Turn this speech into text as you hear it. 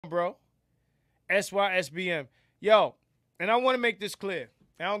bro. SYSBM. Yo, and I want to make this clear.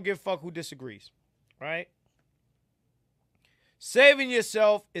 I don't give a fuck who disagrees, right? Saving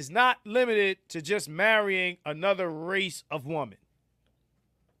yourself is not limited to just marrying another race of woman.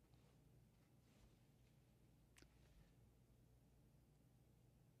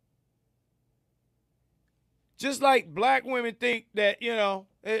 Just like black women think that,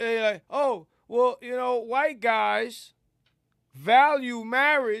 they like, oh, well, white guys value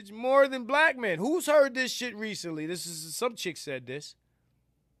marriage more than black men. Who's heard this shit recently? Some chick said this.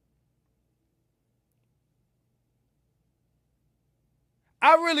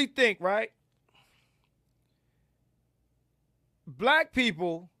 I really think, right? Black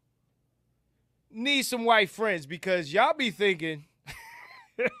people need some white friends because y'all be thinking,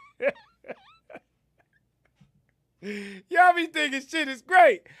 y'all be thinking shit is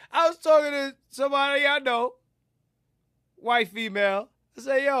great. I was talking to somebody I know, white female. I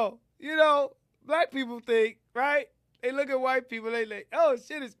say, yo, black people think, right? They look at white people, they like, oh,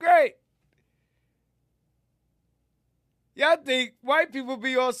 shit is great. Y'all think white people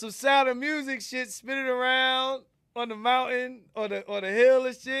be on some Sound of Music shit, spinning around on the mountain or the hill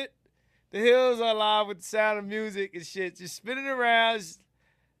and shit. The hills are alive with the Sound of Music and shit, just spinning around,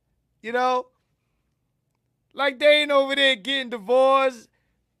 like they ain't over there getting divorced,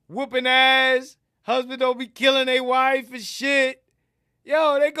 whooping ass. Husband don't be killing their wife and shit.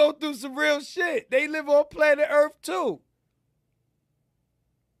 Yo, they go through some real shit. They live on planet Earth too.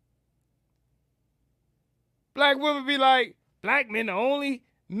 Black women be like, black men, only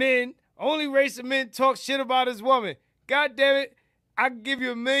race of men talk shit about his woman. God damn it, I can give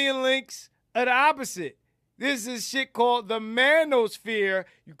you a million links of the opposite. This is shit called the manosphere.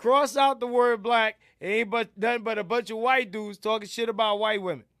 You cross out the word black, it ain't nothing but a bunch of white dudes talking shit about white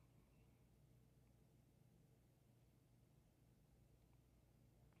women.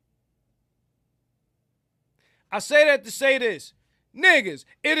 I say that to say this. Niggas,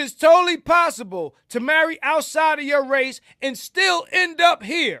 it is totally possible to marry outside of your race and still end up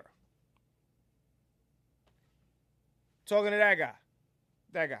here. Talking to that guy.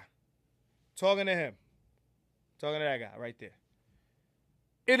 That guy. Talking to him. Talking to that guy right there.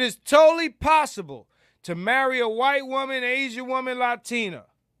 It is totally possible to marry a white woman, Asian woman, Latina.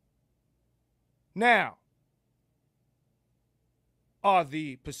 Now, are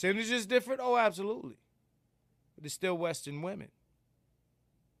the percentages different? Oh, absolutely. But it's still Western women.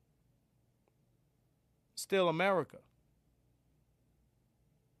 Still America.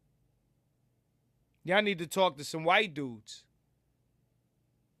 Y'all need to talk to some white dudes.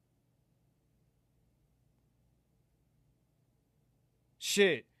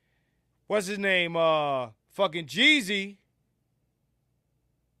 Shit. What's his name? Fucking Jeezy.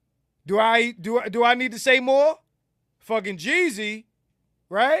 Do I need to say more? Fucking Jeezy,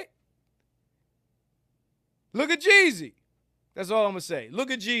 right? Look at Jeezy. That's all I'm gonna say. Look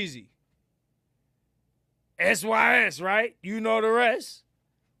at Jeezy. SYS, right? You know the rest.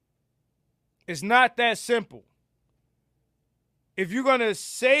 It's not that simple. If you're going to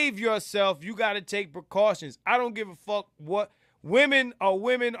save yourself, you got to take precautions. I don't give a fuck what. Women are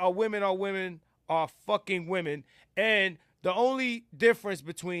women are women are women are fucking women. And the only difference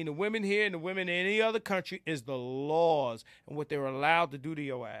between the women here and the women in any other country is the laws and what they're allowed to do to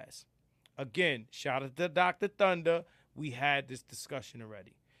your ass. Again, shout out to Dr. Thunder. We had this discussion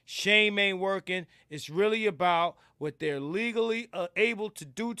already. Shame ain't working. It's really about what they're legally able to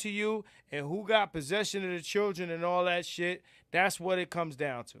do to you and who got possession of the children and all that shit. That's what it comes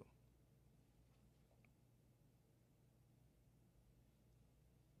down to.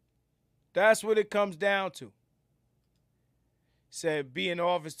 That's what it comes down to. Said, be in the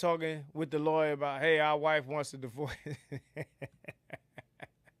office talking with the lawyer about, hey, our wife wants a divorce.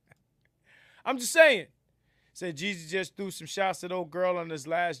 I'm just saying. Said Jesus just threw some shots at old girl on his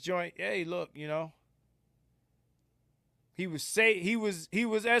last joint. Hey, look, he was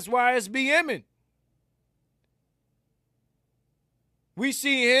SYSBMing. We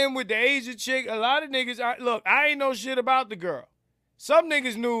see him with the Asian chick. A lot of niggas, look, I ain't know shit about the girl. Some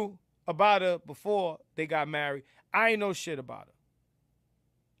niggas knew about her before they got married. I ain't know shit about her.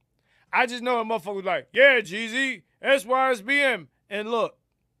 I just know a motherfucker was like, yeah, Jeezy, SYSBM. And look,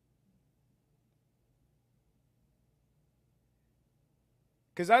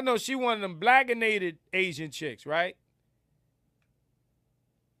 because I know she one of them blackinated Asian chicks, right?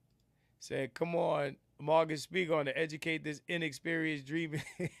 Said, come on, Morgan, speak on to educate this inexperienced dreaming.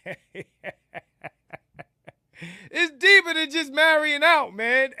 It's deeper than just marrying out,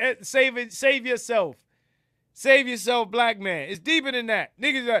 man. Save yourself. Save yourself, black man. It's deeper than that.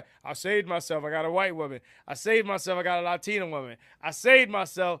 Niggas are, I saved myself, I got a white woman. I saved myself, I got a Latina woman. I saved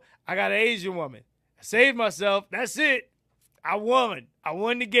myself, I got an Asian woman. I saved myself, that's it. I won. I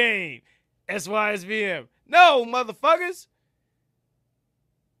won the game. SYSBM. No, motherfuckers.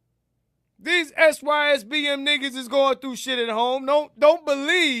 These SYSBM niggas is going through shit at home. Don't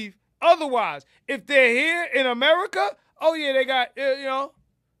believe otherwise. If they're here in America, oh yeah, they got, you know.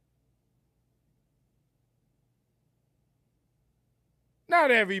 Not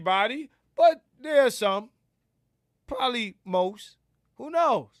everybody, but there are some. Probably most. Who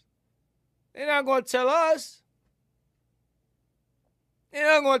knows? They're not going to tell us. They're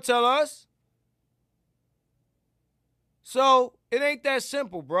not going to tell us. So it ain't that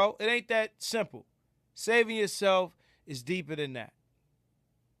simple, bro. It ain't that simple. Saving yourself is deeper than that.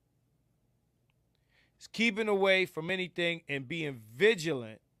 It's keeping away from anything and being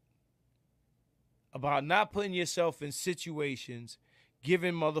vigilant about not putting yourself in situations,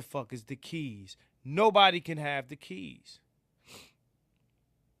 giving motherfuckers the keys. Nobody can have the keys.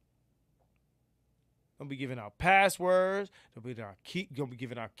 Don't be giving out passwords. Don't be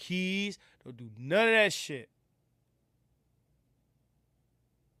giving out keys. Don't do none of that shit.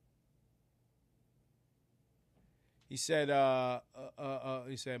 He said,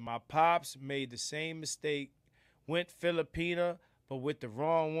 my pops made the same mistake, went Filipina, but with the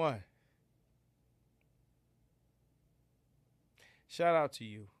wrong one. Shout out to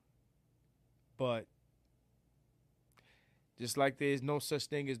you. But just like there's no such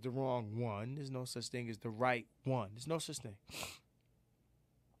thing as the wrong one, there's no such thing as the right one. There's no such thing.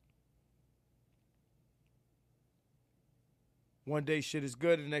 One day shit is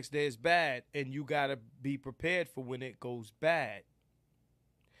good, the next day is bad, and you gotta be prepared for when it goes bad.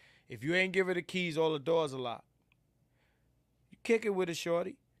 If you ain't give her the keys, all the doors are locked. You kick it with a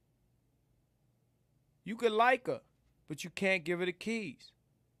shorty. You could like her, but you can't give her the keys.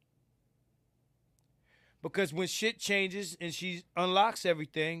 Because when shit changes and she unlocks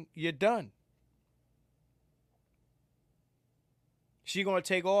everything, you're done. She gonna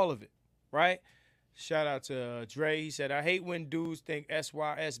take all of it, right? Shout out to Dre. He said, I hate when dudes think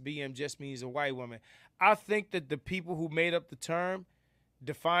SYSBM just means a white woman. I think that the people who made up the term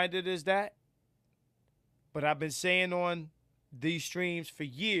defined it as that. But I've been saying on these streams for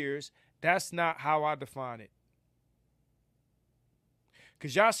years, that's not how I define it.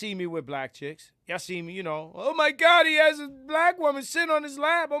 Because y'all see me with black chicks. Y'all see me, you know, oh my God, he has a black woman sitting on his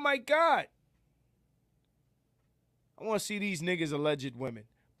lap. Oh my God. I want to see these niggas alleged women.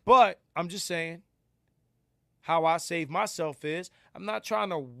 But I'm just saying, how I save myself is I'm not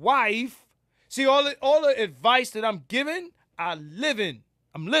trying to wife. See, all the advice that I'm giving, I'm living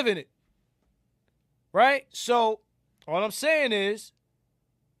it. Right? So all I'm saying is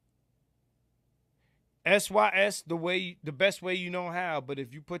SYS the best way you know how, but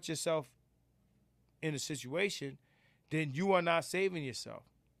if you put yourself in a situation, then you are not saving yourself.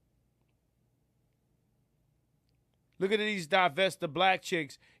 Look at these divest the black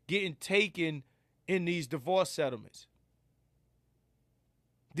chicks getting taken in these divorce settlements.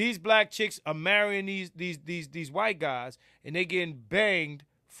 These black chicks are marrying these white guys, and they getting banged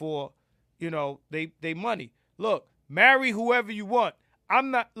for, you know, they money. Look, marry whoever you want.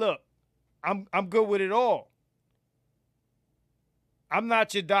 I'm good with it all. I'm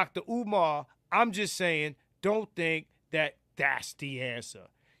not your Dr. Umar. I'm just saying, don't think that that's the answer.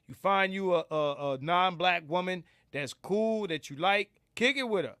 You find you a non-black woman that's cool, that you like, kick it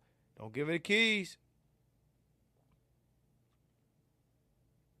with her. Don't give her the keys.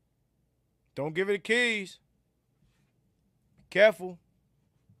 Don't give her the keys. Be careful.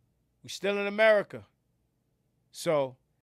 We're still in America. So